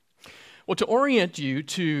Well, to orient you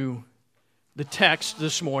to the text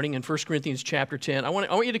this morning in 1 Corinthians chapter 10, I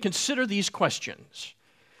want you to consider these questions.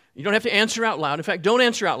 You don't have to answer out loud. In fact, don't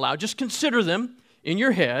answer out loud. Just consider them in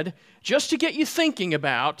your head just to get you thinking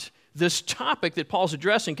about this topic that Paul's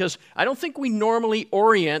addressing, because I don't think we normally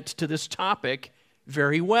orient to this topic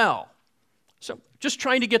very well. So just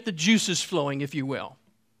trying to get the juices flowing, if you will.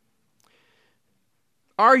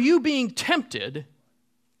 Are you being tempted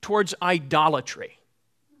towards idolatry?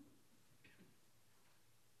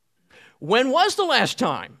 When was the last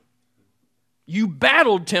time you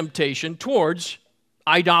battled temptation towards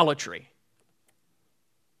idolatry?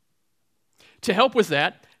 To help with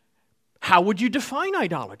that, how would you define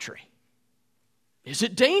idolatry? Is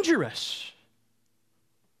it dangerous?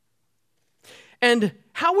 And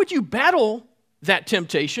how would you battle that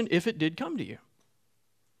temptation if it did come to you?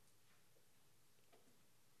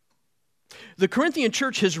 The Corinthian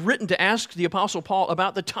church has written to ask the Apostle Paul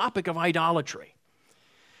about the topic of idolatry.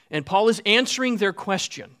 And Paul is answering their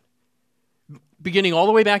question, beginning all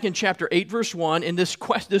the way back in chapter 8, verse 1, and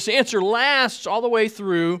this answer lasts all the way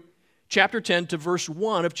through chapter 10 to verse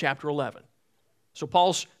 1 of chapter 11. So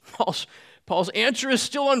Paul's answer is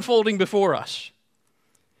still unfolding before us.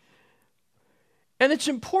 And it's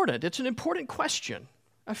important. It's an important question.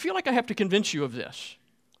 I feel like I have to convince you of this,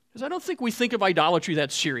 because I don't think we think of idolatry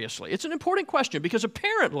that seriously. It's an important question because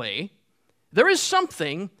apparently there is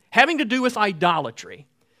something having to do with idolatry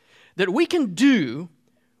that we can do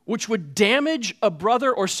which would damage a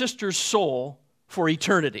brother or sister's soul for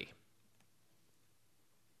eternity.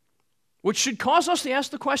 Which should cause us to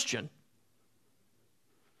ask the question,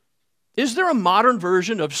 is there a modern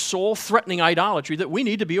version of soul-threatening idolatry that we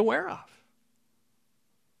need to be aware of?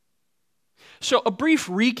 So a brief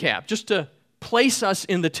recap, just to place us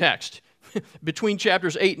in the text between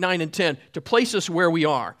chapters 8, 9, and 10, to place us where we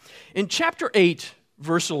are. In chapter 8,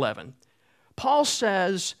 verse 11, Paul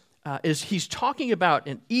says, he's talking about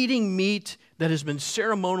an eating meat that has been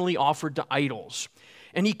ceremonially offered to idols.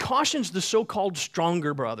 And he cautions the so-called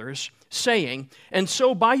stronger brothers, saying, and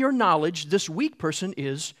so by your knowledge, this weak person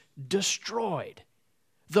is destroyed.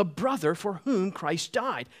 The brother for whom Christ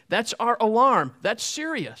died. That's our alarm. That's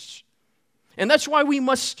serious. And that's why we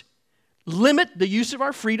must limit the use of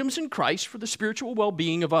our freedoms in Christ for the spiritual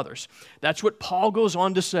well-being of others. That's what Paul goes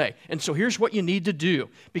on to say. And so here's what you need to do,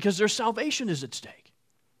 because their salvation is at stake.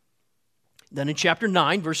 Then in chapter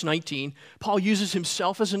 9, verse 19, Paul uses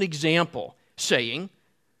himself as an example, saying,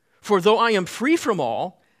 for though I am free from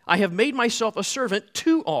all, I have made myself a servant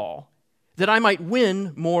to all, that I might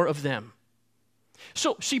win more of them.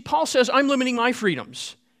 So, see, Paul says, I'm limiting my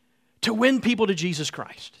freedoms to win people to Jesus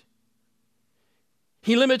Christ.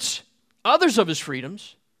 He limits others of his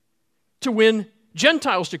freedoms to win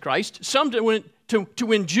Gentiles to Christ, some to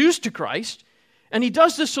win Jews to Christ, and he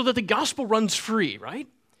does this so that the gospel runs free, right?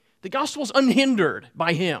 The gospel is unhindered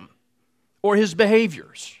by him or his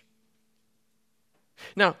behaviors.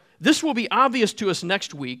 Now, this will be obvious to us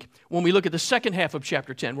next week when we look at the second half of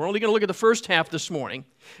chapter 10. We're only going to look at the first half this morning.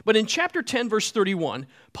 But in chapter 10, verse 31,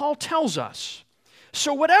 Paul tells us,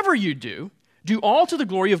 so whatever you do, do all to the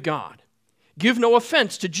glory of God. Give no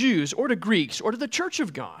offense to Jews or to Greeks or to the church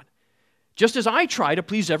of God. Just as I try to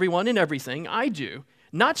please everyone in everything, I do,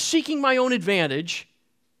 not seeking my own advantage,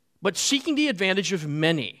 but seeking the advantage of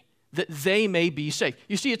many, that they may be saved.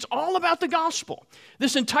 You see, it's all about the gospel.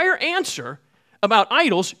 This entire answer about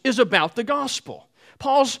idols is about the gospel.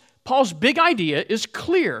 Paul's big idea is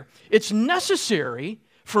clear. It's necessary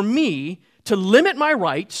for me to limit my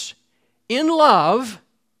rights in love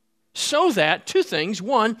so that, two things.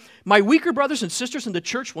 One, my weaker brothers and sisters in the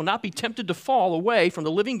church will not be tempted to fall away from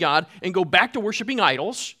the living God and go back to worshiping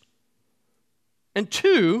idols. And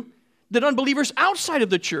two, that unbelievers outside of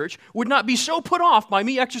the church would not be so put off by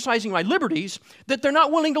me exercising my liberties that they're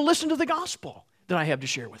not willing to listen to the gospel that I have to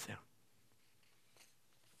share with them.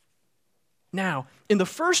 Now, in the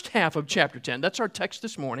first half of chapter 10, that's our text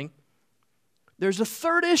this morning, there's a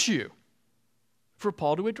third issue for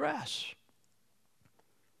Paul to address.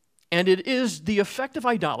 And it is the effect of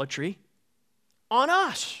idolatry on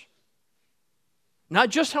us. Not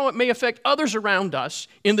just how it may affect others around us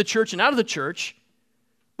in the church and out of the church,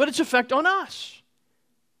 but its effect on us.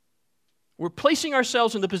 We're placing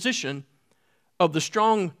ourselves in the position of the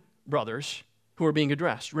strong brothers who are being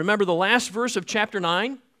addressed. Remember the last verse of chapter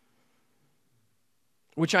 9?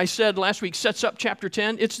 Which I said last week sets up chapter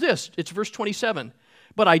 10. It's this. It's verse 27.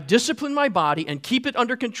 But I discipline my body and keep it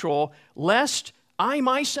under control, lest I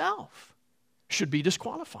myself should be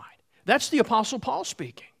disqualified. That's the Apostle Paul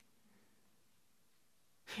speaking.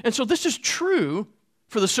 And so this is true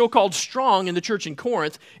for the so-called strong in the church in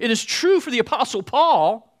Corinth. It is true for the Apostle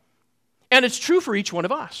Paul. And it's true for each one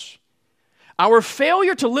of us. Our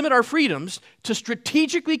failure to limit our freedoms, to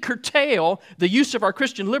strategically curtail the use of our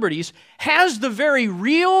Christian liberties, has the very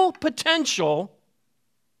real potential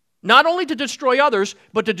not only to destroy others,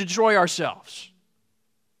 but to destroy ourselves.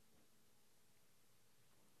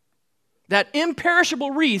 That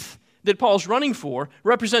imperishable wreath that Paul's running for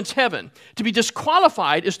represents heaven. To be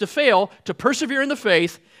disqualified is to fail to persevere in the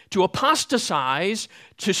faith, to apostatize,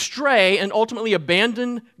 to stray, and ultimately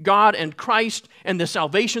abandon God and Christ and the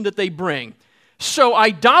salvation that they bring. So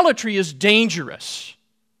idolatry is dangerous.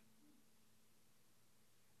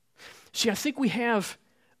 See, I think we have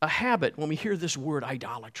a habit when we hear this word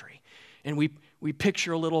idolatry, and we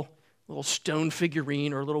picture a little stone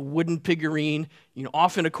figurine or a little wooden figurine,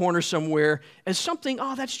 off in a corner somewhere as something,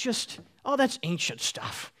 that's ancient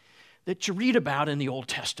stuff that you read about in the Old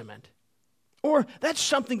Testament. Or that's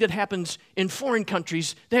something that happens in foreign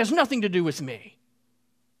countries that has nothing to do with me.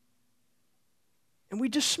 And we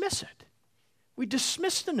dismiss it. We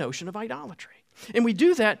dismiss the notion of idolatry. And we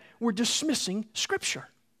do that, we're dismissing Scripture,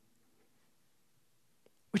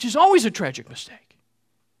 which is always a tragic mistake,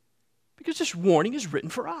 because this warning is written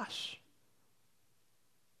for us.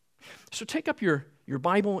 So take up your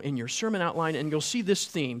Bible and your sermon outline, and you'll see this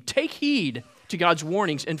theme. Take heed to God's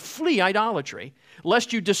warnings and flee idolatry,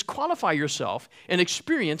 lest you disqualify yourself and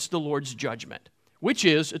experience the Lord's judgment, which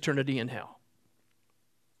is eternity in hell.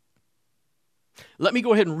 Let me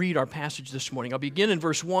go ahead and read our passage this morning. I'll begin in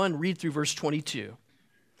verse 1, read through verse 22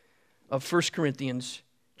 of 1 Corinthians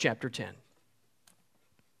chapter 10.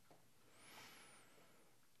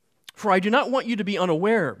 For I do not want you to be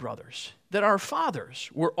unaware, brothers, that our fathers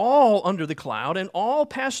were all under the cloud and all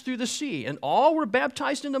passed through the sea, and all were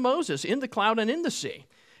baptized into Moses in the cloud and in the sea,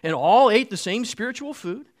 and all ate the same spiritual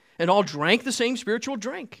food, and all drank the same spiritual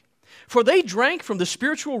drink. For they drank from the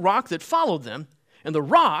spiritual rock that followed them, and the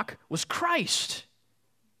rock was Christ.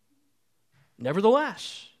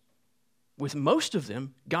 Nevertheless, with most of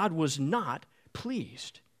them, God was not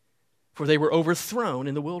pleased, for they were overthrown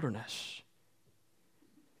in the wilderness.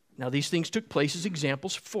 Now these things took place as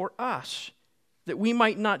examples for us, that we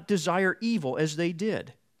might not desire evil as they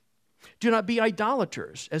did. Do not be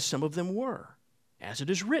idolaters, as some of them were, as it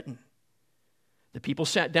is written. The people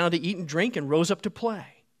sat down to eat and drink and rose up to play.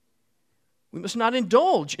 We must not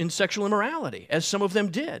indulge in sexual immorality, as some of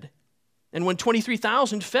them did, and when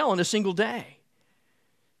 23,000 fell in a single day.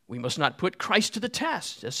 We must not put Christ to the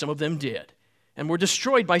test, as some of them did, and were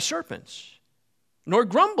destroyed by serpents, nor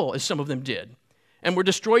grumble, as some of them did, and were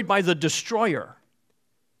destroyed by the destroyer.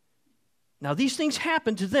 Now these things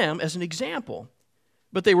happened to them as an example,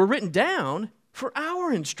 but they were written down for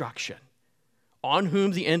our instruction, on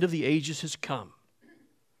whom the end of the ages has come.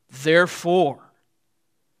 Therefore,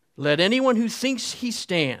 let anyone who thinks he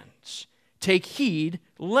stands take heed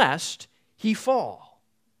lest he fall.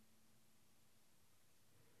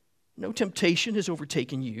 No temptation has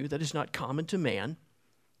overtaken you that is not common to man.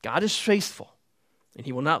 God is faithful, and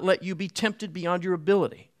he will not let you be tempted beyond your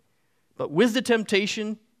ability. But with the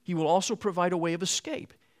temptation, he will also provide a way of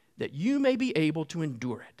escape, that you may be able to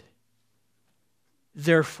endure it.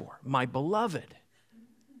 Therefore, my beloved,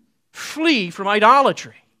 flee from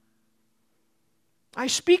idolatry. I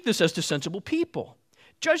speak this as to sensible people.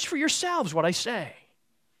 Judge for yourselves what I say.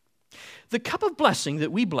 The cup of blessing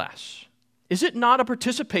that we bless, is it not a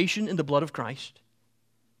participation in the blood of Christ?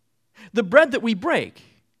 The bread that we break,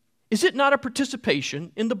 is it not a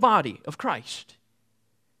participation in the body of Christ?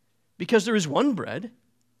 Because there is one bread,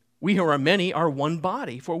 we who are many are one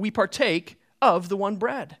body, for we partake of the one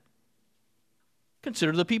bread.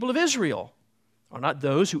 Consider the people of Israel. Are not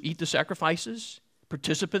those who eat the sacrifices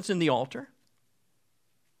participants in the altar?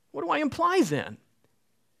 What do I imply then?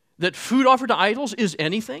 That food offered to idols is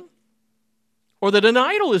anything? Or that an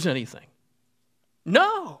idol is anything?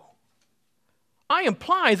 No. I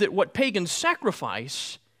imply that what pagans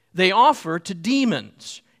sacrifice, they offer to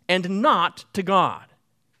demons and not to God.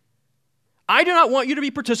 I do not want you to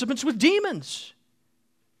be participants with demons.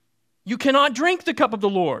 You cannot drink the cup of the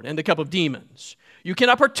Lord and the cup of demons. You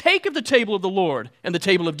cannot partake of the table of the Lord and the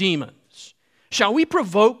table of demons. Shall we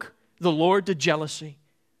provoke the Lord to jealousy?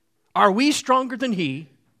 Are we stronger than he?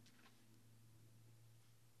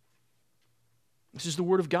 This is the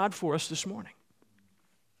word of God for us this morning.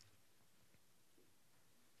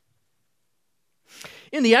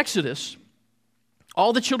 In the Exodus,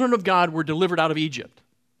 all the children of God were delivered out of Egypt.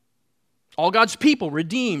 All God's people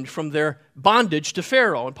redeemed from their bondage to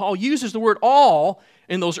Pharaoh. And Paul uses the word all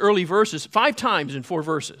in those early verses 5 times in 4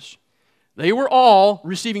 verses. They were all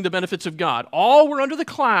receiving the benefits of God. All were under the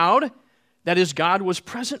cloud. That is, God was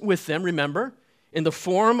present with them, remember, in the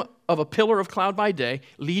form of a pillar of cloud by day,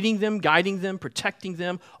 leading them, guiding them, protecting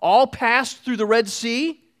them, all passed through the Red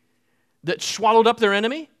Sea that swallowed up their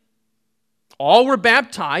enemy. All were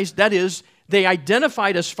baptized, that is, they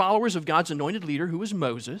identified as followers of God's anointed leader, who was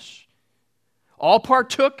Moses. All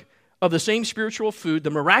partook of the same spiritual food, the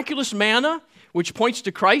miraculous manna, which points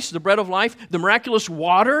to Christ, the bread of life, the miraculous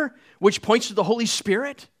water, which points to the Holy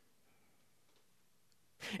Spirit.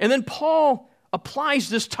 And then Paul applies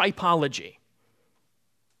this typology.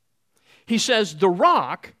 He says, the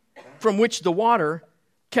rock from which the water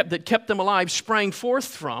that kept them alive sprang forth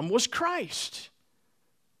from was Christ.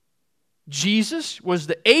 Jesus was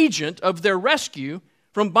the agent of their rescue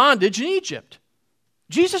from bondage in Egypt.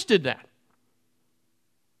 Jesus did that.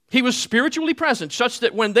 He was spiritually present, such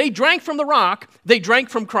that when they drank from the rock, they drank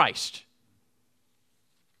from Christ.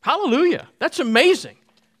 Hallelujah. That's amazing.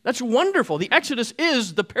 That's wonderful. The Exodus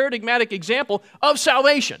is the paradigmatic example of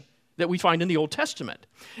salvation that we find in the Old Testament.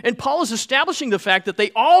 And Paul is establishing the fact that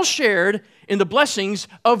they all shared in the blessings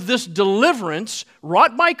of this deliverance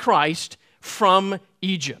wrought by Christ from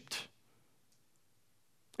Egypt.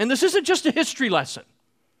 And this isn't just a history lesson.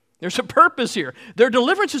 There's a purpose here. Their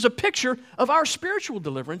deliverance is a picture of our spiritual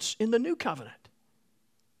deliverance in the new covenant.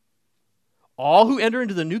 All who enter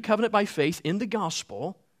into the new covenant by faith in the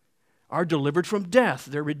gospel are delivered from death.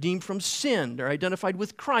 They're redeemed from sin. They're identified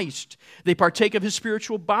with Christ. They partake of his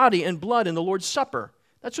spiritual body and blood in the Lord's Supper.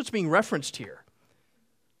 That's what's being referenced here.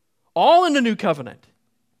 All in the new covenant,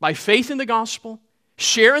 by faith in the gospel,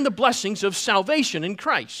 share in the blessings of salvation in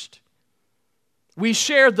Christ. We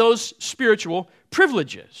share those spiritual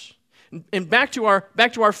privileges. And back to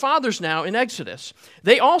our fathers now in Exodus.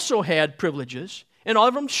 They also had privileges, and all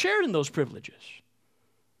of them shared in those privileges.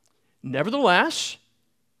 Nevertheless,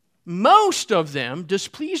 most of them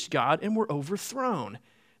displeased God and were overthrown.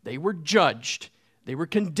 They were judged. They were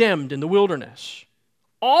condemned in the wilderness.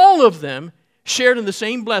 All of them shared in the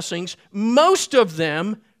same blessings. Most of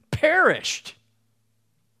them perished.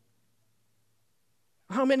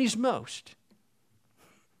 How many's most?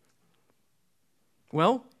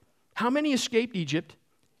 Well, how many escaped Egypt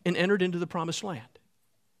and entered into the promised land?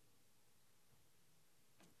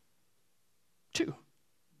 2.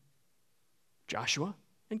 Joshua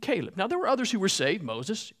and Caleb. Now, there were others who were saved,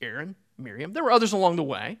 Moses, Aaron, Miriam. There were others along the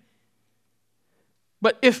way.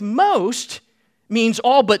 But if most means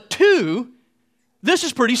all but 2, this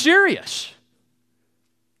is pretty serious.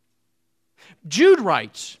 Jude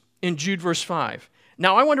writes in Jude verse 5,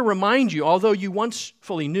 "Now I want to remind you, although you once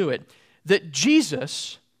fully knew it, that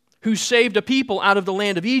Jesus, who saved a people out of the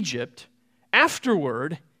land of Egypt,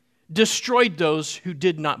 afterward destroyed those who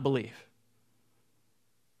did not believe."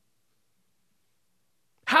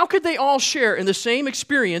 How could they all share in the same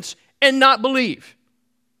experience and not believe?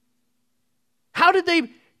 How did they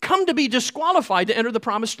come to be disqualified to enter the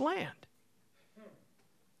promised land?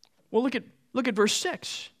 Well, look at verse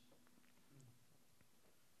 6.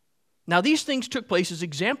 "Now these things took place as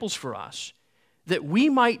examples for us, that we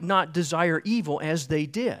might not desire evil as they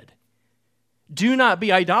did. Do not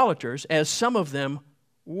be idolaters, as some of them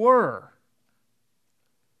were."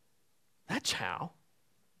 That's how.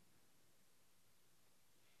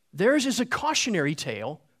 Theirs is a cautionary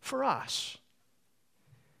tale for us.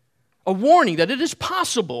 A warning that it is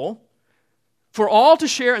possible for all to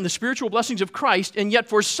share in the spiritual blessings of Christ, and yet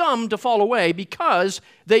for some to fall away because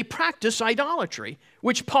they practice idolatry,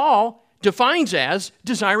 which Paul defines as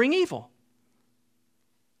desiring evil.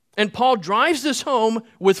 And Paul drives this home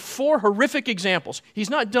with 4 horrific examples. He's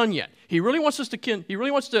not done yet. He really wants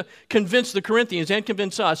to convince the Corinthians and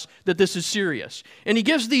convince us that this is serious. And he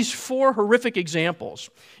gives these 4 horrific examples.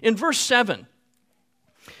 In verse 7,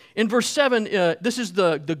 this is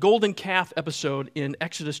the golden calf episode in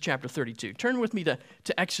Exodus chapter 32. Turn with me to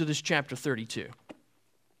Exodus chapter 32.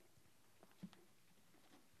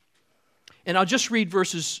 And I'll just read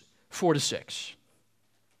verses 4 to 6.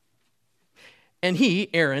 "And he,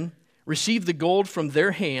 Aaron, received the gold from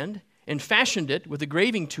their hand and fashioned it with a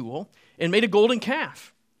graving tool and made a golden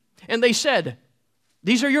calf. And they said,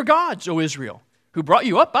 'These are your gods, O Israel, who brought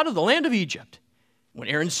you up out of the land of Egypt.' When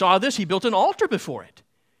Aaron saw this, he built an altar before it.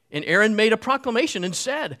 And Aaron made a proclamation and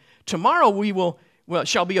said, 'Tomorrow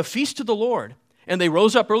shall be a feast to the Lord.' And they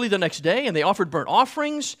rose up early the next day, and they offered burnt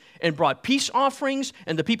offerings and brought peace offerings,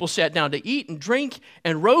 and the people sat down to eat and drink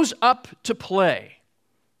and rose up to play."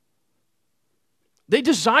 They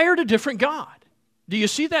desired a different God. Do you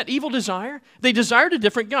see that evil desire? They desired a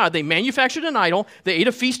different God. They manufactured an idol, they ate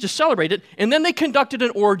a feast to celebrate it, and then they conducted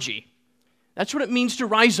an orgy. That's what it means to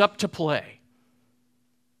rise up to play.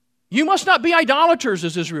 You must not be idolaters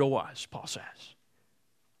as Israel was, Paul says.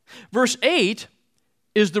 Verse 8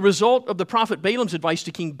 is the result of the prophet Balaam's advice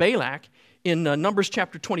to King Balak in Numbers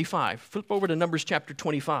chapter 25. Flip over to Numbers chapter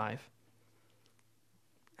 25.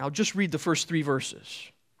 I'll just read the first 3 verses.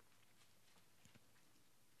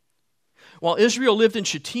 While Israel lived in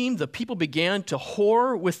Shittim, the people began to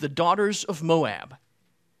whore with the daughters of Moab.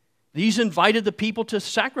 These invited the people to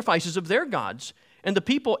sacrifices of their gods, and the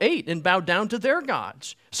people ate and bowed down to their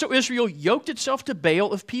gods. So Israel yoked itself to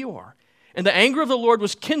Baal of Peor, and the anger of the Lord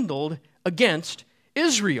was kindled against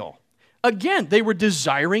Israel. Again, they were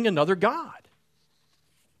desiring another god.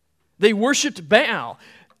 They worshiped Baal,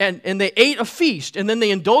 and they ate a feast, and then they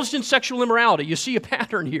indulged in sexual immorality. You see a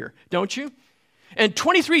pattern here, don't you? And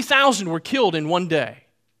 23,000 were killed in one day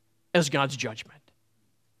as God's judgment.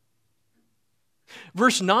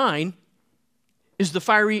 Verse 9 is the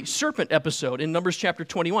fiery serpent episode in Numbers chapter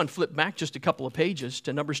 21. Flip back just a couple of pages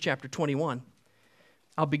to Numbers chapter 21.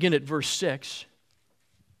 I'll begin at verse 6.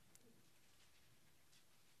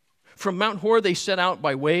 From Mount Hor they set out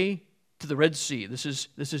by way to the Red Sea. This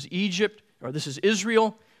is Egypt, or this is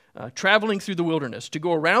Israel traveling through the wilderness to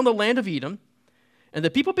go around the land of Edom. And the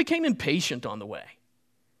people became impatient on the way.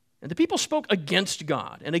 And the people spoke against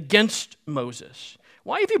God and against Moses.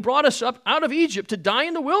 Why have you brought us up out of Egypt to die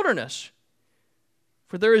in the wilderness?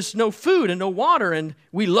 For there is no food and no water, and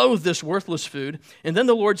we loathe this worthless food. And then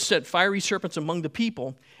the Lord set fiery serpents among the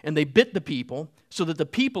people, and they bit the people, so that the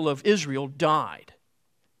people of Israel died.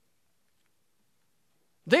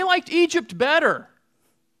 They liked Egypt better.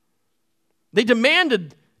 They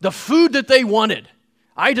demanded the food that they wanted.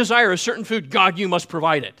 I desire a certain food. God, you must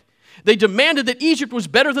provide it. They demanded that Egypt was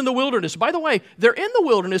better than the wilderness. By the way, they're in the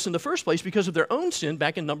wilderness in the first place because of their own sin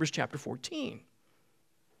back in Numbers chapter 14.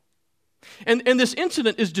 And this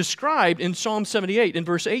incident is described in Psalm 78 in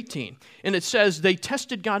verse 18. And it says, they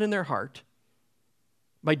tested God in their heart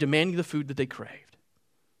by demanding the food that they craved.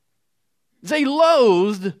 They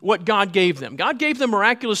loathed what God gave them. God gave them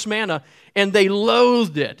miraculous manna, and they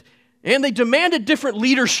loathed it. And they demanded different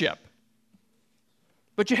leadership.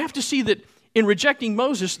 But you have to see that in rejecting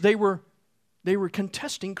Moses, they were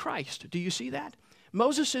contesting Christ. Do you see that?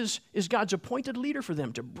 Moses is God's appointed leader for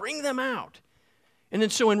them to bring them out. And then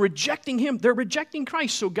so in rejecting him, they're rejecting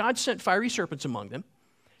Christ. So God sent fiery serpents among them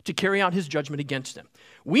to carry out his judgment against them.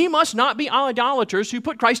 We must not be idolaters who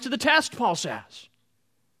put Christ to the test, Paul says.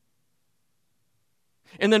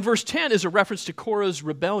 And then verse 10 is a reference to Korah's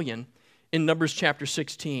rebellion in Numbers chapter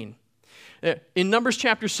 16. In Numbers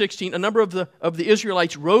chapter 16, a number of the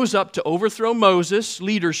Israelites rose up to overthrow Moses'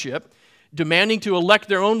 leadership, demanding to elect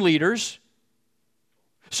their own leaders.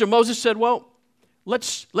 So Moses said, well,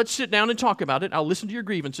 let's sit down and talk about it. I'll listen to your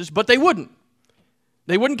grievances. But they wouldn't.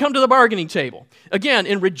 They wouldn't come to the bargaining table. Again,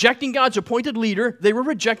 in rejecting God's appointed leader, they were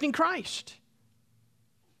rejecting Christ.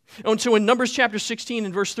 And so in Numbers chapter 16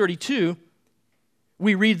 and verse 32,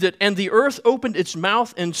 we read that, and the earth opened its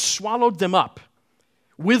mouth and swallowed them up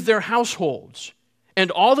with their households,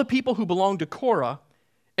 and all the people who belonged to Korah,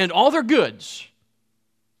 and all their goods,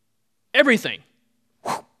 everything,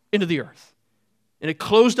 into the earth. And it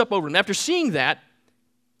closed up over them. After seeing that,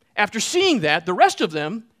 the rest of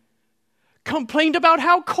them complained about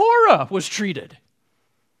how Korah was treated.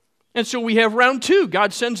 And so we have round 2.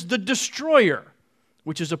 God sends the destroyer,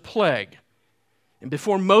 which is a plague. And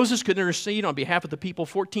before Moses could intercede on behalf of the people,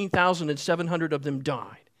 14,700 of them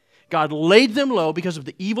died. God laid them low because of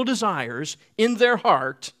the evil desires in their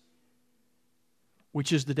heart,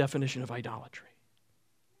 which is the definition of idolatry.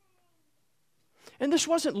 And this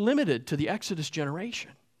wasn't limited to the Exodus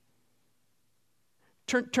generation.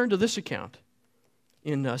 Turn to this account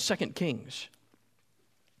in 2 Kings.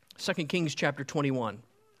 2 Kings chapter 21.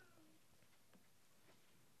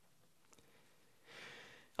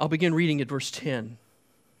 I'll begin reading at verse 10.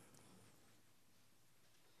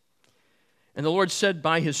 And the Lord said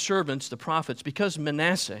by his servants, the prophets, because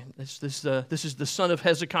Manasseh, this is the son of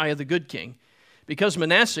Hezekiah the good king, because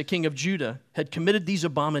Manasseh, king of Judah, had committed these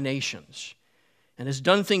abominations and has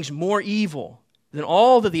done things more evil than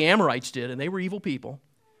all that the Amorites did, and they were evil people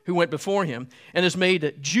who went before him, and has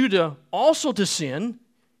made Judah also to sin.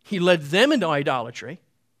 He led them into idolatry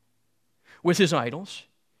with his idols.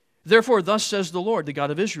 Therefore, thus says the Lord, the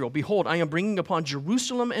God of Israel, behold, I am bringing upon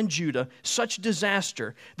Jerusalem and Judah such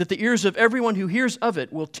disaster that the ears of everyone who hears of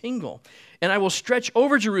it will tingle. And I will stretch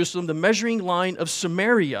over Jerusalem the measuring line of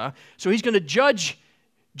Samaria. So he's going to judge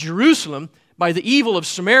Jerusalem by the evil of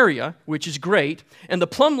Samaria, which is great, and the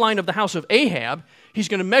plumb line of the house of Ahab. He's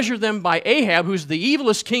going to measure them by Ahab, who's the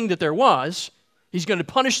evilest king that there was. He's going to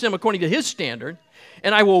punish them according to his standard.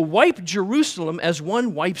 And I will wipe Jerusalem as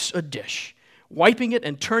one wipes a dish, wiping it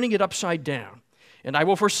and turning it upside down. And I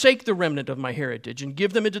will forsake the remnant of my heritage and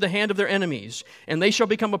give them into the hand of their enemies, and they shall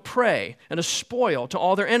become a prey and a spoil to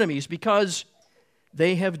all their enemies, because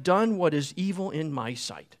they have done what is evil in my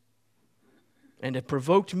sight and have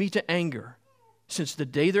provoked me to anger since the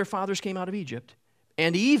day their fathers came out of Egypt,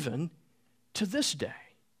 and even to this day.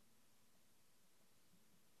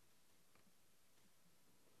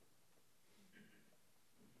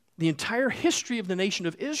 The entire history of the nation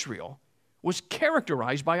of Israel was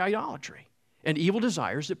characterized by idolatry and evil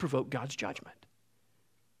desires that provoke God's judgment.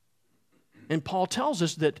 And Paul tells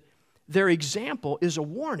us that their example is a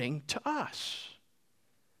warning to us.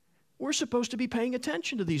 We're supposed to be paying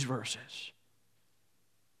attention to these verses.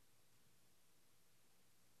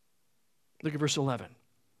 Look at verse 11.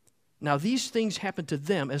 Now these things happened to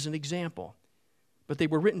them as an example, but they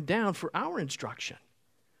were written down for our instruction,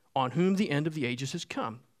 on whom the end of the ages has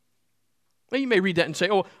come. Now you may read that and say,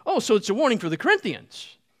 oh, so it's a warning for the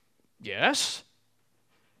Corinthians. Yes.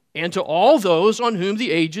 And to all those on whom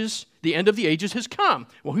the end of the ages has come.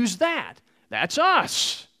 Well, who's that? That's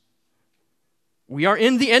us. We are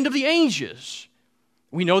in the end of the ages.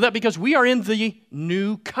 We know that because we are in the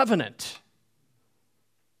new covenant.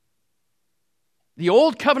 The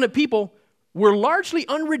old covenant people were largely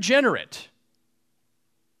unregenerate.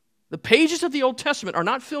 The pages of the Old Testament are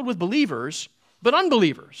not filled with believers, but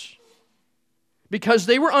unbelievers, because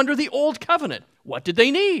they were under the old covenant. What did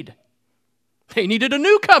they need? They needed a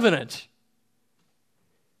new covenant.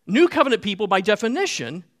 New covenant people, by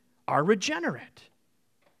definition, are regenerate.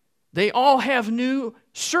 They all have new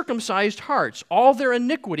circumcised hearts. All their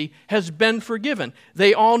iniquity has been forgiven.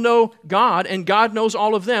 They all know God, and God knows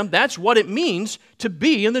all of them. That's what it means to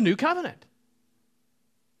be in the new covenant.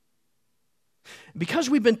 Because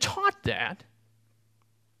we've been taught that,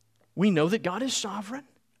 we know that God is sovereign.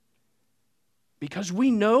 Because we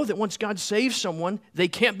know that once God saves someone, they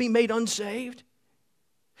can't be made unsaved.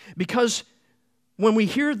 Because when we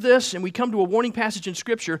hear this and we come to a warning passage in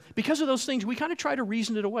Scripture, because of those things, we kind of try to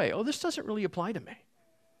reason it away. Oh, this doesn't really apply to me.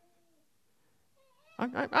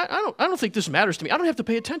 I don't think this matters to me. I don't have to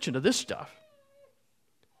pay attention to this stuff.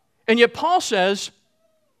 And yet Paul says,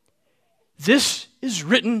 this is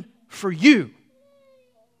written for you.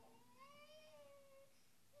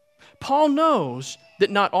 Paul knows that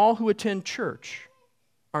not all who attend church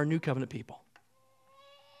are New Covenant people.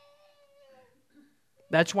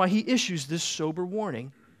 That's why he issues this sober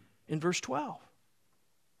warning in verse 12.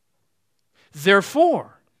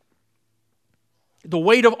 Therefore, the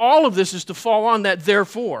weight of all of this is to fall on that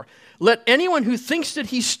therefore. Let anyone who thinks that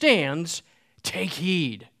he stands take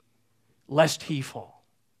heed, lest he fall.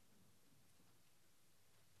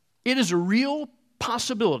 It is a real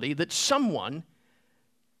possibility that someone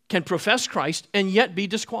can profess Christ and yet be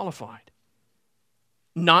disqualified,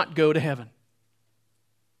 not go to heaven.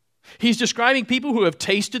 He's describing people who have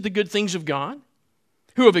tasted the good things of God,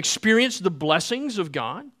 who have experienced the blessings of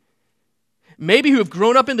God, maybe who have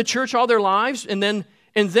grown up in the church all their lives, and then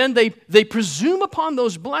they presume upon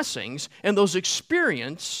those blessings and those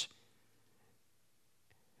experiences,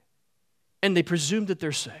 and they presume that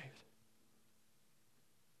they're saved.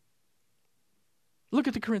 Look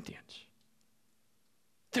at the Corinthians.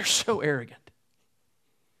 They're so arrogant.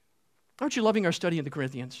 Aren't you loving our study in the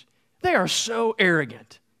Corinthians? They are so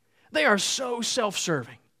arrogant. They are so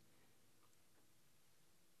self-serving.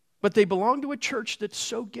 But they belong to a church that's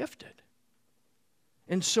so gifted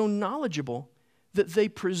and so knowledgeable that they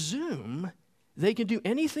presume they can do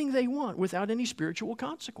anything they want without any spiritual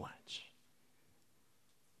consequence.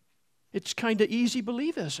 It's kind of easy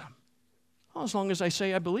believism. Well, as long as I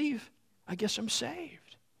say I believe, I guess I'm saved.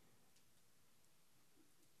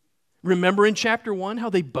 Remember in chapter 1 how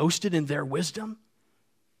they boasted in their wisdom,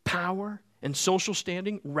 power, and social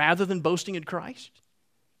standing rather than boasting in Christ?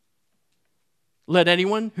 Let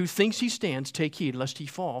anyone who thinks he stands take heed lest he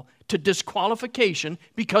fall to disqualification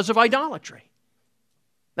because of idolatry.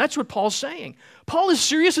 That's what Paul's saying. Paul is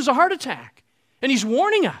serious as a heart attack, and he's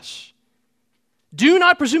warning us. Do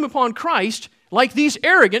not presume upon Christ like these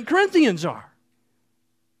arrogant Corinthians are.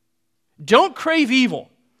 Don't crave evil.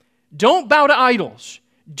 Don't bow to idols.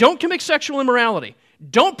 Don't commit sexual immorality.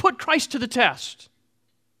 Don't put Christ to the test.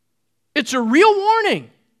 It's a real warning.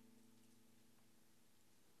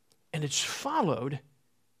 And it's followed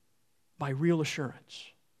by real assurance.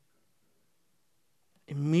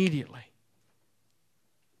 Immediately.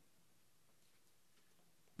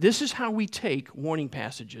 This is how we take warning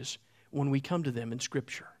passages when we come to them in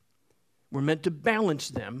Scripture. We're meant to balance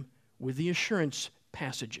them with the assurance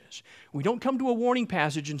passages. We don't come to a warning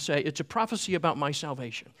passage and say, it's a prophecy about my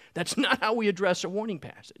salvation. That's not how we address a warning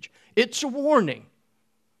passage. It's a warning.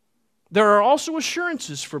 There are also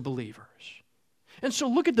assurances for believers. And so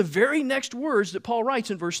look at the very next words that Paul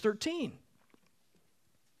writes in verse 13.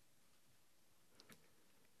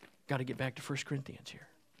 Got to get back to 1 Corinthians here.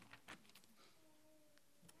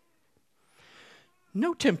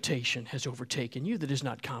 No temptation has overtaken you that is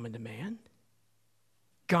not common to man.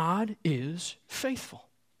 God is faithful,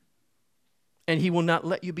 and He will not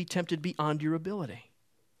let you be tempted beyond your ability.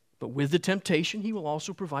 But with the temptation, He will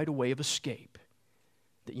also provide a way of escape,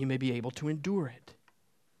 that you may be able to endure it.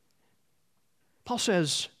 Paul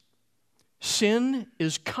says, sin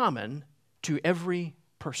is common to every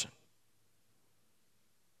person.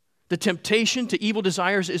 The temptation to evil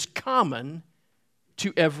desires is common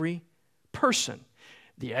to every person.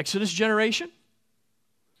 The Exodus generation,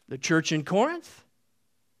 the church in Corinth,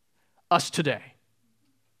 us today.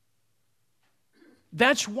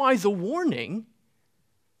 That's why the warning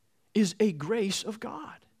is a grace of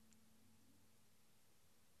God.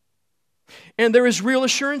 And there is real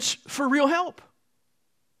assurance for real help.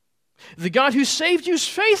 The God who saved you is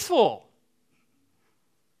faithful.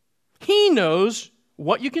 He knows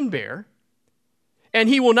what you can bear, and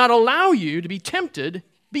He will not allow you to be tempted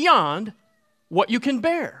beyond what you can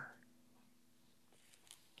bear.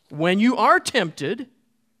 When you are tempted,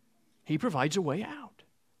 He provides a way out.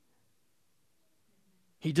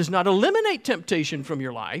 He does not eliminate temptation from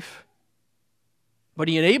your life, but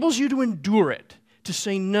He enables you to endure it, to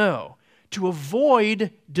say no, to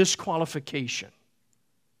avoid disqualification.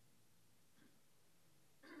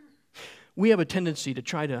 We have a tendency to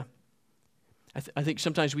try to, I think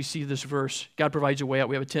sometimes we see this verse, God provides a way out.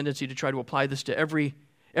 We have a tendency to try to apply this to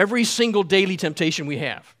every single daily temptation we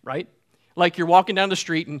have, right? Like you're walking down the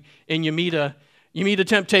street and you meet a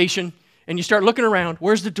temptation and you start looking around.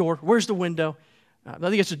 Where's the door? Where's the window? I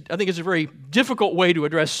think it's a very difficult way to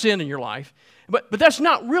address sin in your life. But that's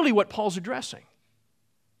not really what Paul's addressing.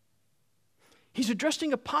 He's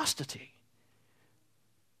addressing apostasy,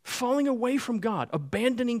 falling away from God,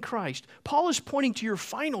 abandoning Christ. Paul is pointing to your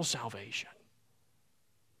final salvation.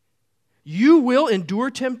 You will endure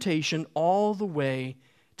temptation all the way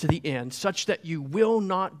to the end, such that you will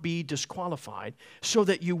not be disqualified, so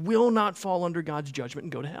that you will not fall under God's judgment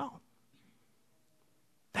and go to hell.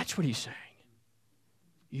 That's what he's saying.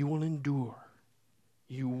 You will endure.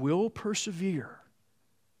 You will persevere.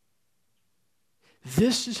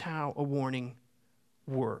 This is how a warning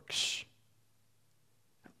works.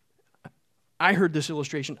 I heard this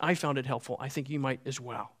illustration. I found it helpful. I think you might as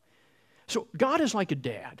well. So God is like a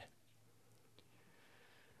dad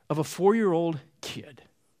of a 4-year-old kid.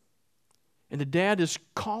 And the dad is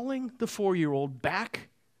calling the 4-year-old back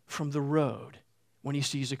from the road when he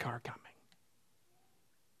sees a car coming.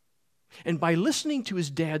 And by listening to his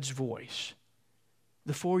dad's voice,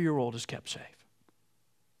 the 4-year-old is kept safe.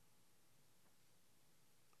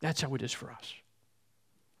 That's how it is for us.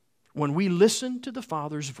 When we listen to the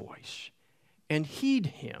Father's voice and heed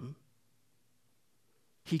Him,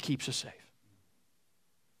 He keeps us safe.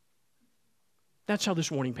 That's how this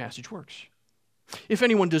warning passage works. If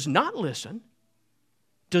anyone does not listen,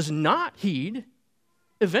 does not heed,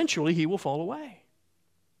 eventually he will fall away,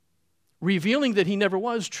 revealing that he never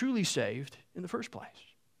was truly saved in the first place.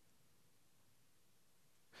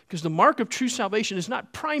 Because the mark of true salvation is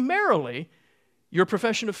not primarily your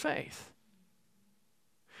profession of faith.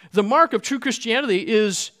 The mark of true Christianity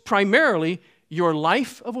is primarily your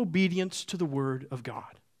life of obedience to the Word of God.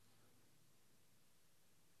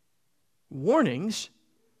 Warnings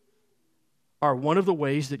are one of the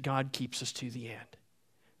ways that God keeps us to the end.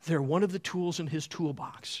 They're one of the tools in His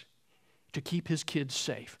toolbox to keep His kids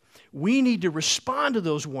safe. We need to respond to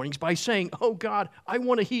those warnings by saying, oh God, I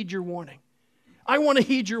want to heed your warning. I want to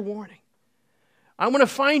heed your warning. I want to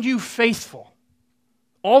find you faithful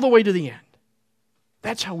all the way to the end.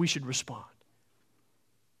 That's how we should respond.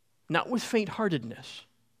 Not with faint-heartedness,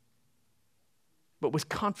 but with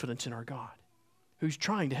confidence in our God, who's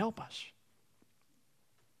trying to help us.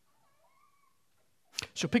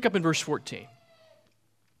 So pick up in verse 14.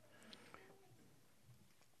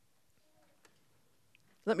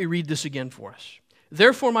 Let me read this again for us.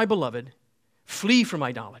 Therefore, my beloved, flee from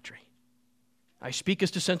idolatry. I speak as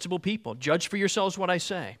to sensible people. Judge for yourselves what I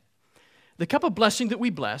say. The cup of blessing that we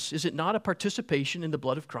bless, is it not a participation in the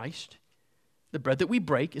blood of Christ? The bread that we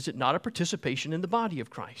break, is it not a participation in the body of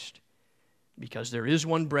Christ? Because there is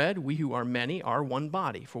one bread, we who are many are one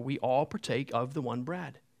body, for we all partake of the one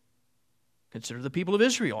bread. Consider the people of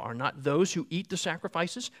Israel. Are not those who eat the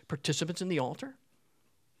sacrifices participants in the altar?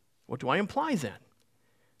 What do I imply then?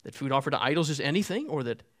 That food offered to idols is anything, or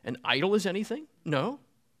that an idol is anything? No.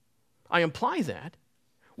 I imply that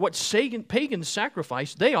what pagans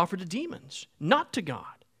sacrifice, they offer to demons, not to God.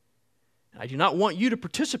 I do not want you to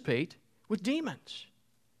participate with demons.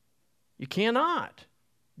 You cannot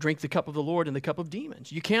drink the cup of the Lord and the cup of demons.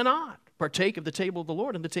 You cannot partake of the table of the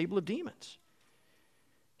Lord and the table of demons.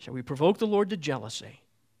 Shall we provoke the Lord to jealousy?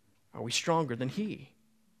 Are we stronger than He?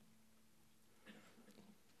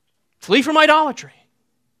 Flee from idolatry.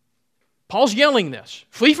 Paul's yelling this.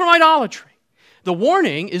 Flee from idolatry. The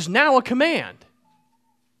warning is now a command.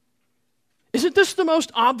 Isn't this the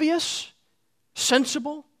most obvious,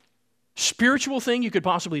 sensible, spiritual thing you could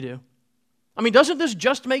possibly do? I mean, doesn't this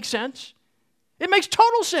just make sense? It makes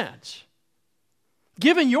total sense.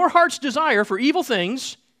 Given your heart's desire for evil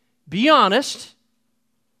things, be honest.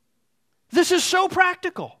 This is so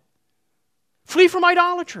practical. Flee from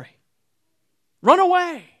idolatry. Run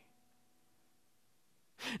away.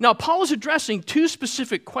 Now, Paul is addressing two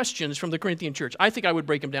specific questions from the Corinthian church. I think I would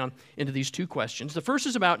break them down into these two questions. The first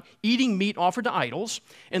is about eating meat offered to idols,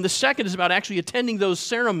 and the second is about actually attending those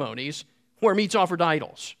ceremonies where meat's offered to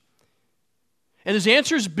idols. And his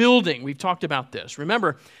answer is building. We've talked about this.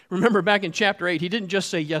 Remember back in chapter 8, he didn't just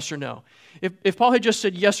say yes or no. If Paul had just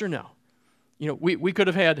said yes or no, we could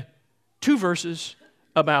have had 2 verses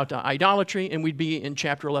about idolatry, and we'd be in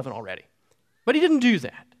chapter 11 already. But he didn't do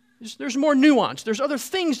that. There's more nuance. There's other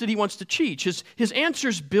things that he wants to teach. His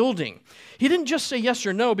answer's building. He didn't just say yes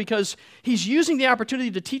or no because he's using the opportunity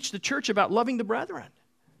to teach the church about loving the brethren.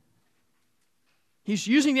 He's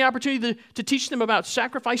using the opportunity to teach them about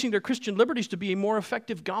sacrificing their Christian liberties to be more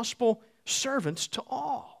effective gospel servants to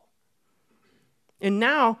all. And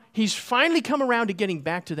now he's finally come around to getting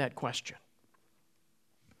back to that question.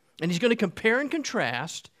 And he's going to compare and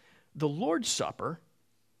contrast the Lord's Supper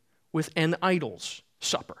with an idol's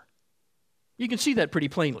supper. You can see that pretty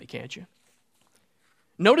plainly, can't you?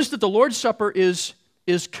 Notice that the Lord's Supper is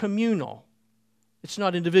communal. It's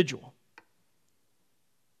not individual.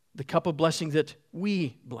 The cup of blessing that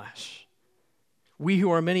we bless. We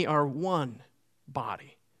who are many are one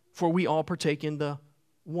body, for we all partake in the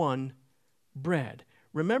one bread.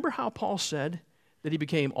 Remember how Paul said that he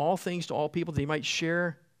became all things to all people, that he might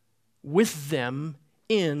share with them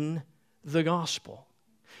in the gospel.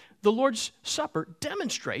 The Lord's Supper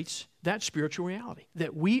demonstrates that spiritual reality,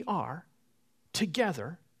 that we are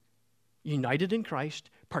together, united in Christ,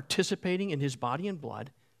 participating in His body and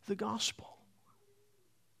blood, the gospel.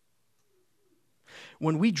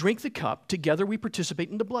 When we drink the cup, together we participate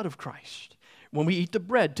in the blood of Christ. When we eat the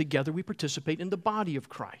bread, together we participate in the body of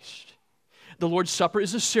Christ. The Lord's Supper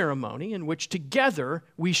is a ceremony in which together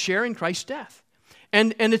we share in Christ's death.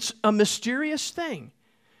 And it's a mysterious thing.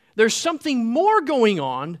 There's something more going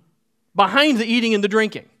on behind the eating and the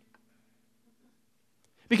drinking.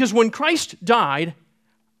 Because when Christ died,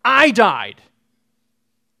 I died.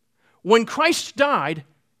 When Christ died,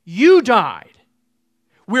 you died.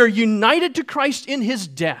 We're united to Christ in His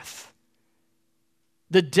death.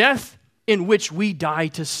 The death in which we die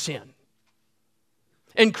to sin.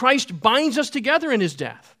 And Christ binds us together in His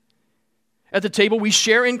death. At the table, we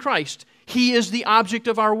share in Christ. He is the object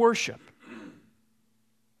of our worship.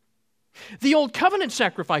 The Old Covenant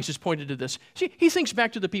sacrifices pointed to this. See, he thinks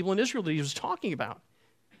back to the people in Israel that he was talking about.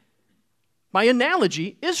 By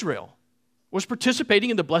analogy, Israel was participating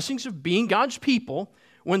in the blessings of being God's people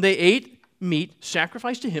when they ate meat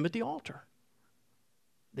sacrificed to Him at the altar.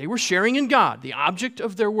 They were sharing in God, the object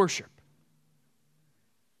of their worship.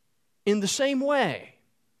 In the same way,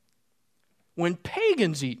 when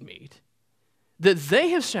pagans eat meat that they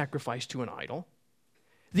have sacrificed to an idol,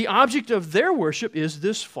 the object of their worship is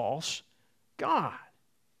this false God.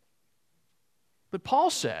 But Paul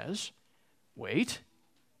says, wait,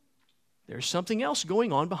 there's something else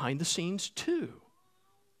going on behind the scenes too.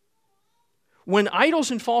 When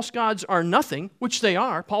idols and false gods are nothing, which they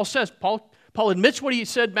are, Paul admits what he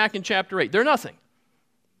said back in chapter 8. They're nothing.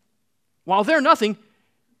 While they're nothing,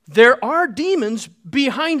 there are demons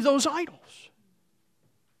behind those idols.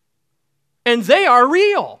 And they are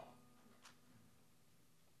real.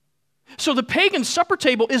 So the pagan supper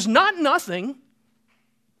table is not nothing.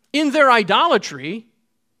 In their idolatry,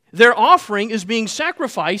 their offering is being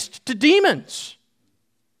sacrificed to demons.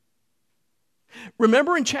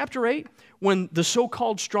 Remember in chapter 8 when the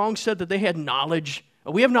so-called strong said that they had knowledge?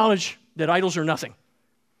 We have knowledge that idols are nothing.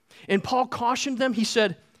 And Paul cautioned them. He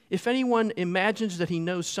said, if anyone imagines that he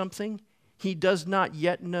knows something he does not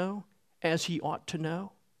yet know as he ought to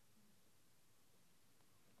know.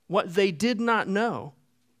 What they did not know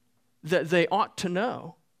that they ought to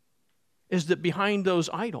know is that behind those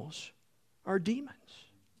idols are demons.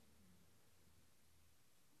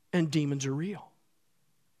 And demons are real.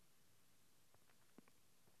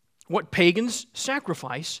 What pagans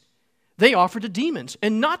sacrifice, they offer to demons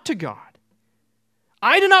and not to God.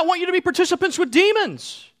 I do not want you to be participants with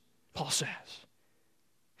demons. Paul says.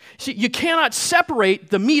 See, you cannot separate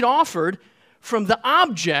the meat offered from the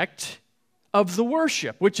object of the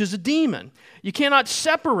worship, which is a demon. You cannot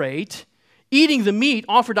separate eating the meat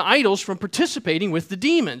offered to idols from participating with the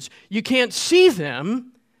demons. You can't see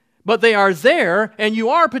them, but they are there, and you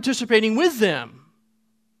are participating with them.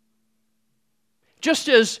 Just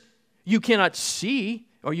as you cannot see,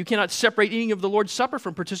 or you cannot separate eating of the Lord's Supper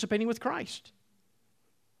from participating with Christ.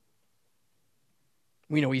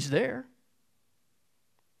 We know He's there.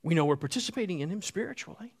 We know we're participating in Him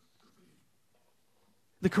spiritually.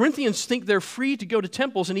 The Corinthians think they're free to go to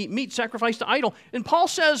temples and eat meat sacrificed to idol, and Paul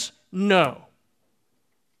says, no.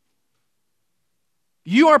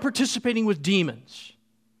 You are participating with demons,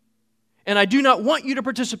 and I do not want you to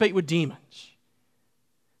participate with demons.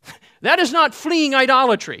 That is not fleeing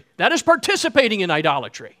idolatry. That is participating in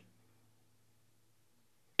idolatry.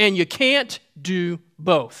 And you can't do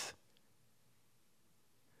both.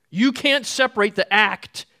 You can't separate the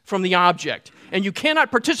act from the object, and you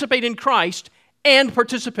cannot participate in Christ and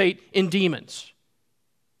participate in demons.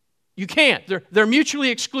 You can't. They're mutually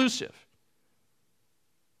exclusive.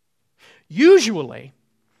 Usually,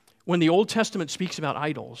 when the Old Testament speaks about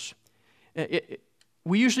idols,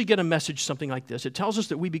 we usually get a message something like this. It tells us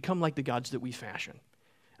that we become like the gods that we fashion,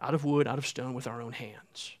 out of wood, out of stone, with our own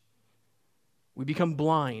hands. We become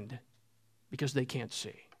blind because they can't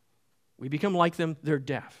see. We become like them, they're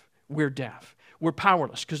deaf. We're deaf. We're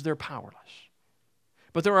powerless because they're powerless.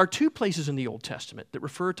 But there are two places in the Old Testament that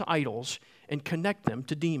refer to idols and connect them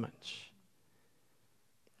to demons.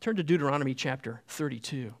 Turn to Deuteronomy chapter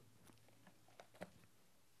 32.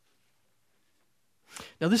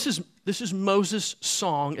 Now this is Moses'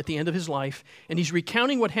 song at the end of his life, and he's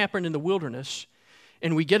recounting what happened in the wilderness,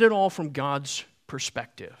 and we get it all from God's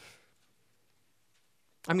perspective.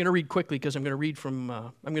 I'm going to read quickly because I'm going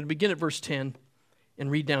to begin at verse 10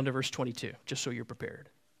 and read down to verse 22, just so you're prepared.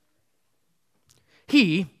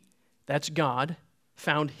 He, that's God,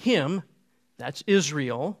 found him, that's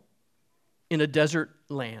Israel, in a desert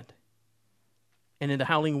land and in the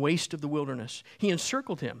howling waste of the wilderness. He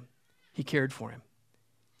encircled him. He cared for him.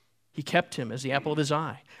 He kept him as the apple of his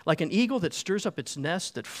eye, like an eagle that stirs up its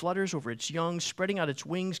nest, that flutters over its young, spreading out its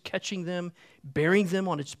wings, catching them, bearing them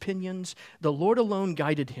on its pinions. The Lord alone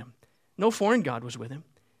guided him. No foreign god was with him.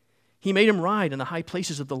 He made him ride in the high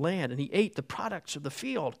places of the land, and he ate the products of the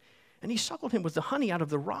field. And he suckled him with the honey out of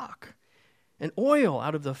the rock, and oil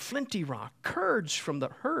out of the flinty rock, curds from the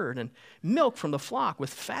herd, and milk from the flock, with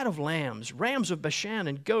fat of lambs, rams of Bashan,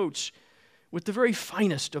 and goats, with the very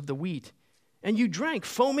finest of the wheat. And you drank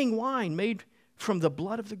foaming wine made from the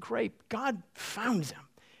blood of the grape. God found them,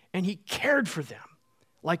 and He cared for them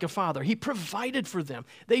like a father. He provided for them.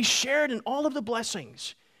 They shared in all of the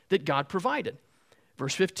blessings that God provided.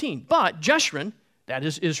 Verse 15, but Jeshurun, that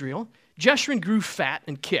is Israel, Jeshurun grew fat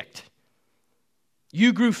and kicked.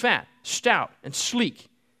 You grew fat, stout, and sleek.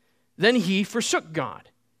 Then he forsook God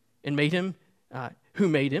and made him, who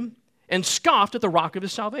made him, and scoffed at the rock of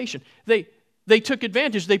his salvation. They took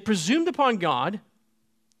advantage. They presumed upon God.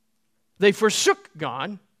 They forsook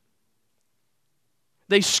God.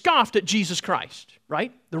 They scoffed at Jesus Christ,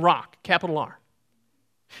 right? The rock, capital R.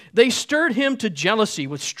 They stirred him to jealousy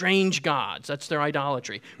with strange gods. That's their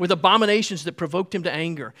idolatry. With abominations that provoked him to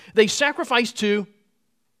anger. They sacrificed to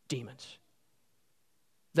demons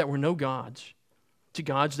that were no gods, to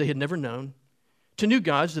gods they had never known, to new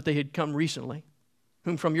gods that they had come recently,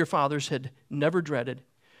 whom from your fathers had never dreaded.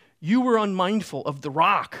 You were unmindful of the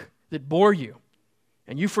rock that bore you,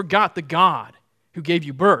 and you forgot the God who gave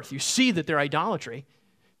you birth. You see that their idolatry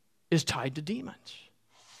is tied to demons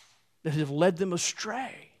that have led them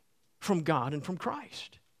astray from God and from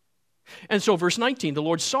Christ. And so verse 19, the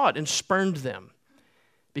Lord saw it and spurned them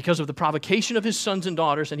because of the provocation of his sons and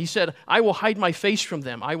daughters. And he said, I will hide my face from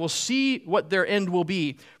them. I will see what their end will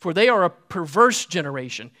be. For they are a perverse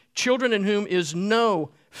generation, children in whom is no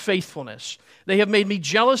faithfulness. They have made me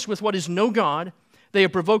jealous with what is no God. They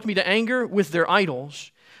have provoked me to anger with their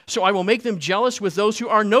idols. So I will make them jealous with those who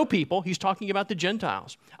are no people. He's talking about the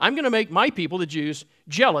Gentiles. I'm going to make my people, the Jews,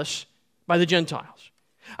 jealous by the Gentiles.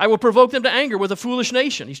 I will provoke them to anger with a foolish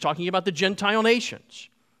nation. He's talking about the Gentile nations.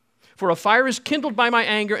 For a fire is kindled by my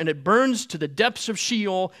anger, and it burns to the depths of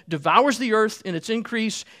Sheol, devours the earth in its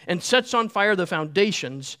increase, and sets on fire the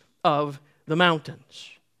foundations of the mountains.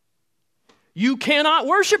 You cannot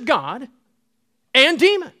worship God and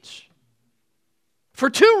demons for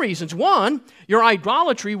two reasons. One, your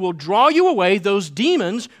idolatry will draw you away. Those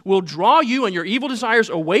demons will draw you and your evil desires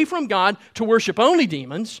away from God to worship only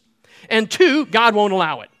demons. And two, God won't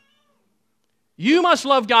allow it. You must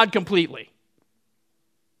love God completely.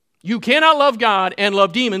 You cannot love God and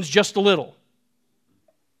love demons just a little.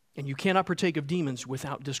 And you cannot partake of demons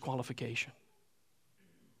without disqualification.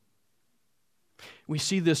 We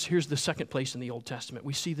see this, here's the second place in the Old Testament.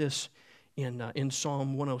 We see this in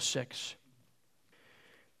Psalm 106.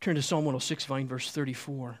 Turn to Psalm 106, verse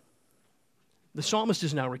 34. The psalmist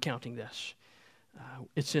is now recounting this.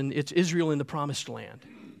 It's Israel in the promised land.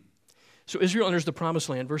 So Israel enters the promised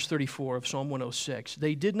land, verse 34 of Psalm 106.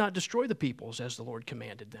 They did not destroy the peoples as the Lord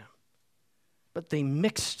commanded them, but they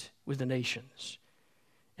mixed with the nations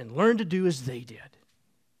and learned to do as they did.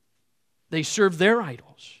 They served their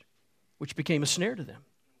idols, which became a snare to them.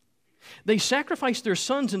 They sacrificed their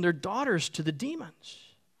sons and their daughters to the demons.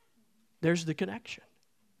 There's the connection.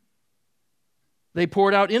 They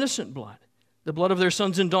poured out innocent blood, the blood of their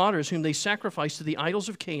sons and daughters, whom they sacrificed to the idols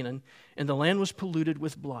of Canaan, and the land was polluted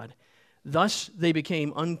with blood. Thus they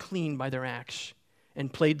became unclean by their acts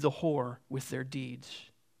and played the whore with their deeds.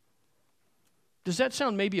 Does that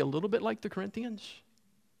sound maybe a little bit like the Corinthians?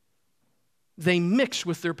 They mix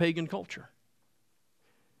with their pagan culture.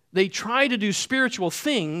 They try to do spiritual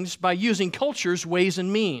things by using culture's ways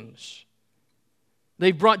and means.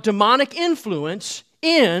 They've brought demonic influence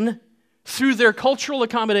in through their cultural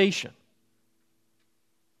accommodation.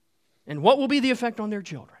 And what will be the effect on their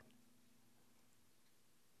children?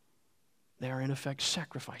 They are in effect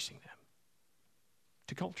sacrificing them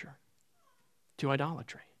to culture, to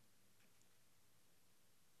idolatry.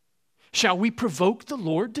 Shall we provoke the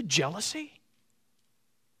Lord to jealousy?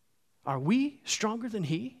 Are we stronger than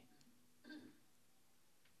He?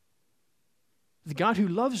 The God who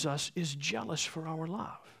loves us is jealous for our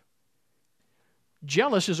love.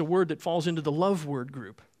 Jealous is a word that falls into the love word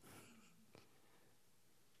group.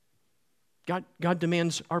 God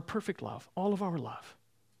demands our perfect love, all of our love.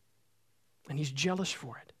 And He's jealous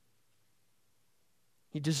for it.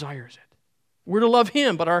 He desires it. We're to love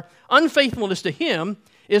Him, but our unfaithfulness to Him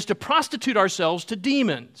is to prostitute ourselves to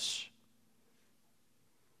demons.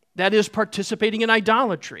 That is participating in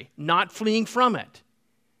idolatry, not fleeing from it.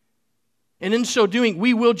 And in so doing,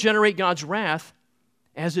 we will generate God's wrath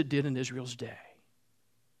as it did in Israel's day.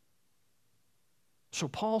 So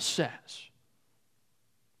Paul says,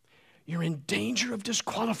 you're in danger of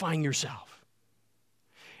disqualifying yourself.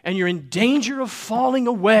 And you're in danger of falling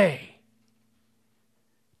away.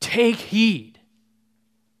 Take heed.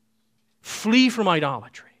 Flee from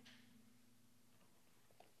idolatry.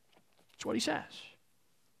 That's what he says.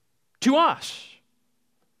 To us,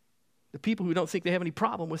 the people who don't think they have any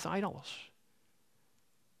problem with idols.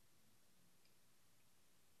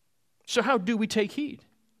 So how do we take heed?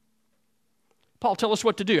 Paul, tell us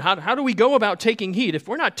what to do. How do we go about taking heed? If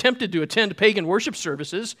we're not tempted to attend pagan worship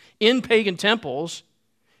services in pagan temples,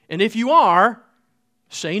 and if you are,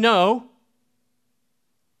 say no.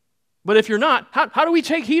 But if you're not, how do we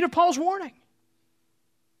take heed of Paul's warning?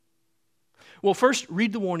 Well, first,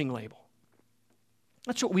 read the warning label.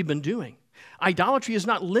 That's what we've been doing. Idolatry is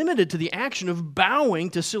not limited to the action of bowing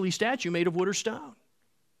to silly statue made of wood or stone.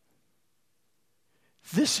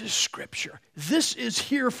 This is Scripture. This is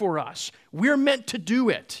here for us. We're meant to do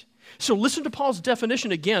it. So listen to Paul's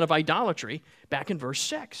definition again of idolatry back in verse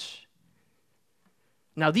 6.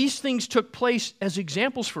 Now these things took place as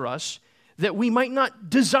examples for us that we might not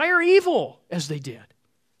desire evil as they did.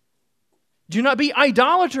 Do not be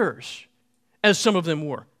idolaters as some of them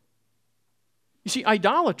were. You see,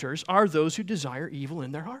 idolaters are those who desire evil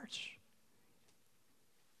in their hearts.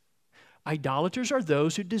 Idolaters are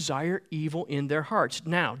those who desire evil in their hearts.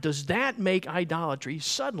 Now, does that make idolatry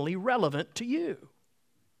suddenly relevant to you?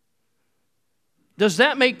 Does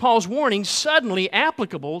that make Paul's warning suddenly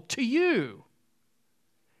applicable to you?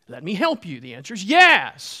 Let me help you. The answer is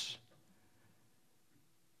yes.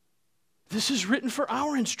 This is written for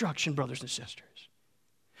our instruction, brothers and sisters,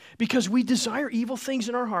 because we desire evil things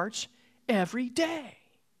in our hearts every day.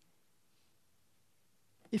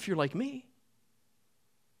 If you're like me,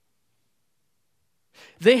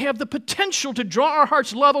 they have the potential to draw our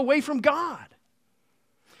heart's love away from God.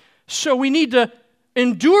 So we need to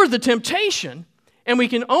endure the temptation, and we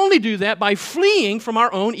can only do that by fleeing from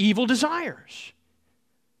our own evil desires.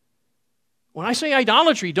 When I say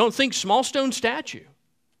idolatry, don't think small stone statue.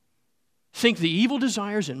 Think the evil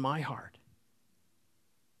desires in my heart.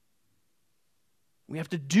 We have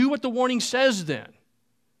to do what the warning says then.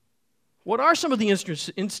 What are some of the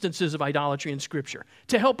instances of idolatry in Scripture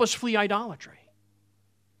to help us flee idolatry?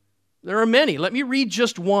 There are many. Let me read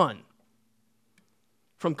just one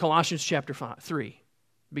from Colossians chapter 3,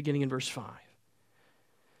 beginning in verse 5.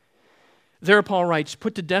 There Paul writes,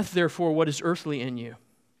 "Put to death, therefore, what is earthly in you: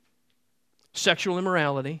 sexual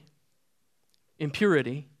immorality,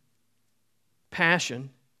 impurity, passion,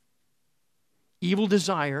 evil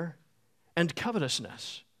desire, and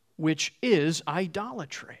covetousness, which is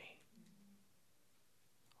idolatry.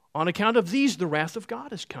 On account of these, the wrath of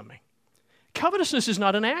God is coming. Covetousness is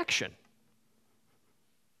not an action.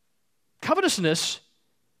 Covetousness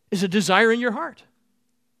is a desire in your heart.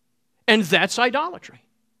 And that's idolatry.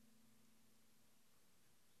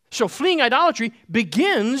 So fleeing idolatry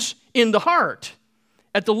begins in the heart,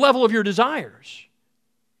 at the level of your desires.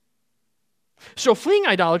 So fleeing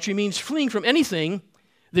idolatry means fleeing from anything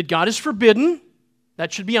that God has forbidden.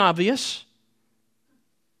 That should be obvious.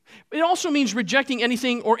 It also means rejecting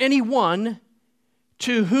anything or anyone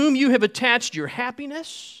to whom you have attached your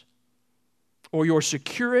happiness or your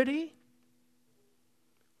security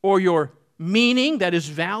or your meaning, that is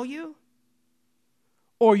value,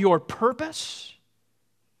 or your purpose,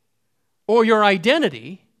 or your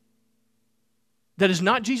identity that is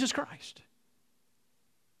not Jesus Christ.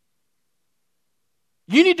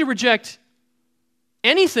 You need to reject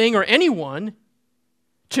anything or anyone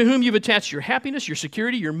to whom you've attached your happiness, your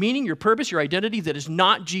security, your meaning, your purpose, your identity that is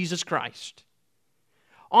not Jesus Christ.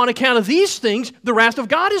 On account of these things, the wrath of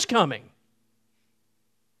God is coming.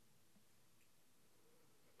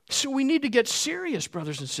 So we need to get serious,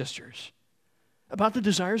 brothers and sisters, about the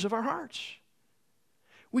desires of our hearts.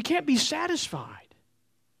 We can't be satisfied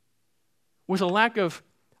with a lack of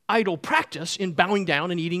idle practice in bowing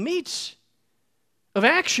down and eating meats, of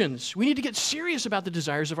actions. We need to get serious about the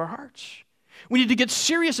desires of our hearts. We need to get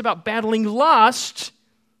serious about battling lust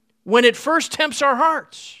when it first tempts our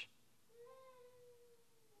hearts,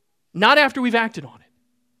 not after we've acted on it.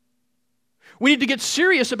 We need to get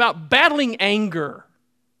serious about battling anger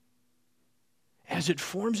as it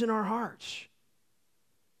forms in our hearts,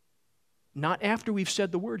 not after we've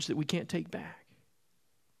said the words that we can't take back.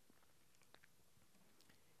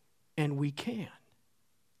 And we can.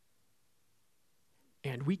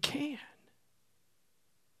 And we can.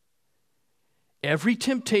 Every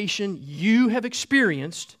temptation you have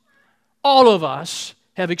experienced, all of us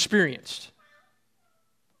have experienced.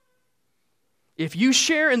 If you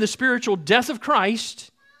share in the spiritual death of Christ,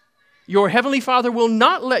 your Heavenly Father will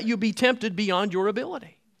not let you be tempted beyond your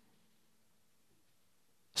ability,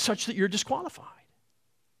 such that you're disqualified.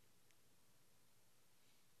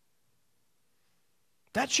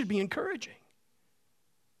 That should be encouraging.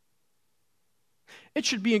 It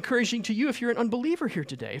should be encouraging to you if you're an unbeliever here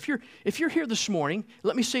today. If you're here this morning,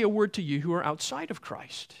 let me say a word to you who are outside of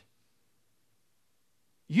Christ.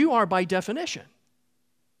 You are by definition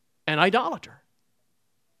an idolater.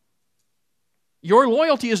 Your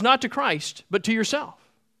loyalty is not to Christ, but to yourself.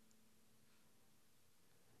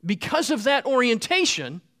 Because of that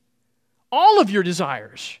orientation, all of your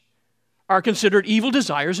desires are considered evil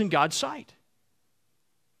desires in God's sight.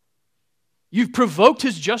 You've provoked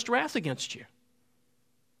His just wrath against you.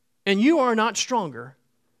 And you are not stronger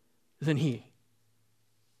than He.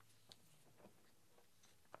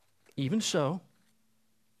 Even so,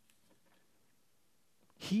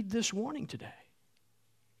 heed this warning today.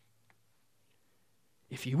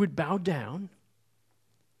 If you would bow down,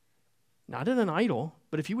 not at an idol,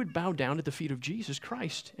 but if you would bow down at the feet of Jesus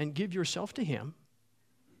Christ and give yourself to Him,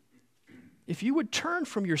 if you would turn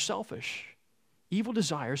from your selfish, evil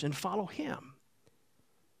desires and follow Him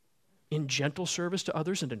in gentle service to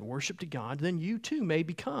others and in worship to God, then you too may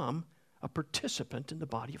become a participant in the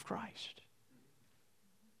body of Christ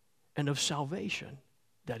and of salvation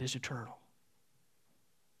that is eternal.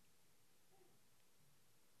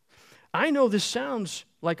 I know this sounds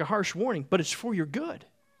like a harsh warning, but it's for your good.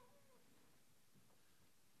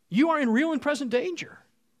 You are in real and present danger.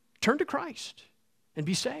 Turn to Christ and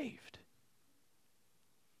be saved.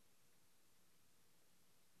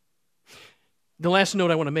 The last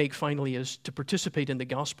note I want to make finally is to participate in the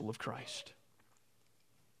gospel of Christ.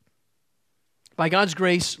 By God's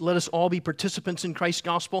grace, let us all be participants in Christ's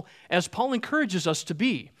gospel as Paul encourages us to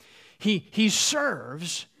be. He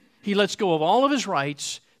serves, he lets go of all of his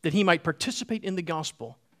rights that he might participate in the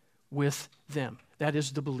gospel with them. That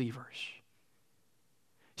is the believers.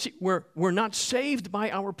 See, we're not saved by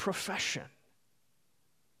our profession.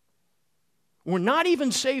 We're not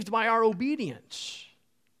even saved by our obedience.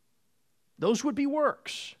 Those would be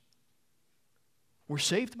works. We're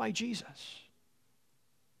saved by Jesus.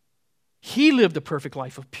 He lived a perfect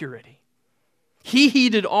life of purity. He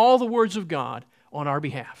heeded all the words of God on our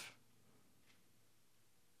behalf.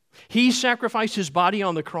 He sacrificed His body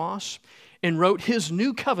on the cross and wrote His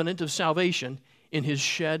new covenant of salvation in His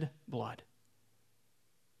shed blood.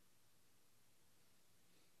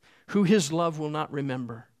 Who His love will not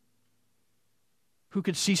remember. Who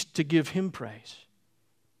could cease to give Him praise?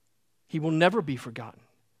 He will never be forgotten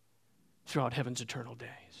throughout heaven's eternal days.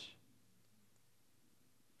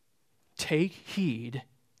 take heed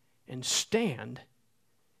and stand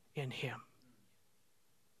in Him.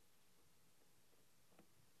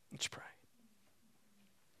 Let's pray.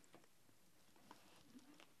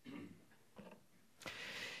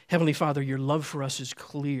 Heavenly Father, your love for us is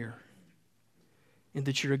clear, in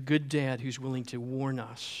that you're a good dad who's willing to warn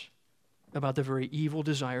us about the very evil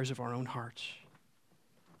desires of our own hearts.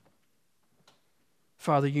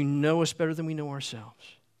 Father, you know us better than we know ourselves.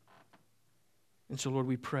 And so, Lord,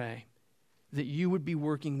 we pray that you would be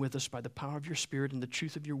working with us by the power of your Spirit and the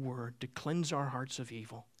truth of your word to cleanse our hearts of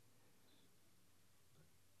evil.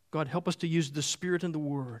 God, help us to use the Spirit and the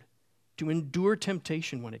word to endure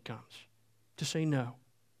temptation when it comes, to say no,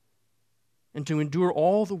 and to endure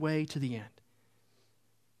all the way to the end,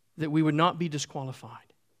 that we would not be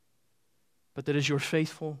disqualified, but that as your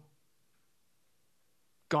faithful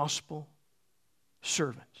gospel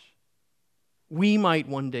servants, we might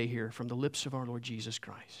one day hear from the lips of our Lord Jesus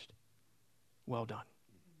Christ, well done.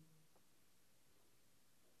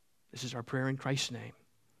 This is our prayer in Christ's name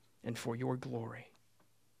and for your glory.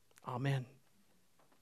 Amen.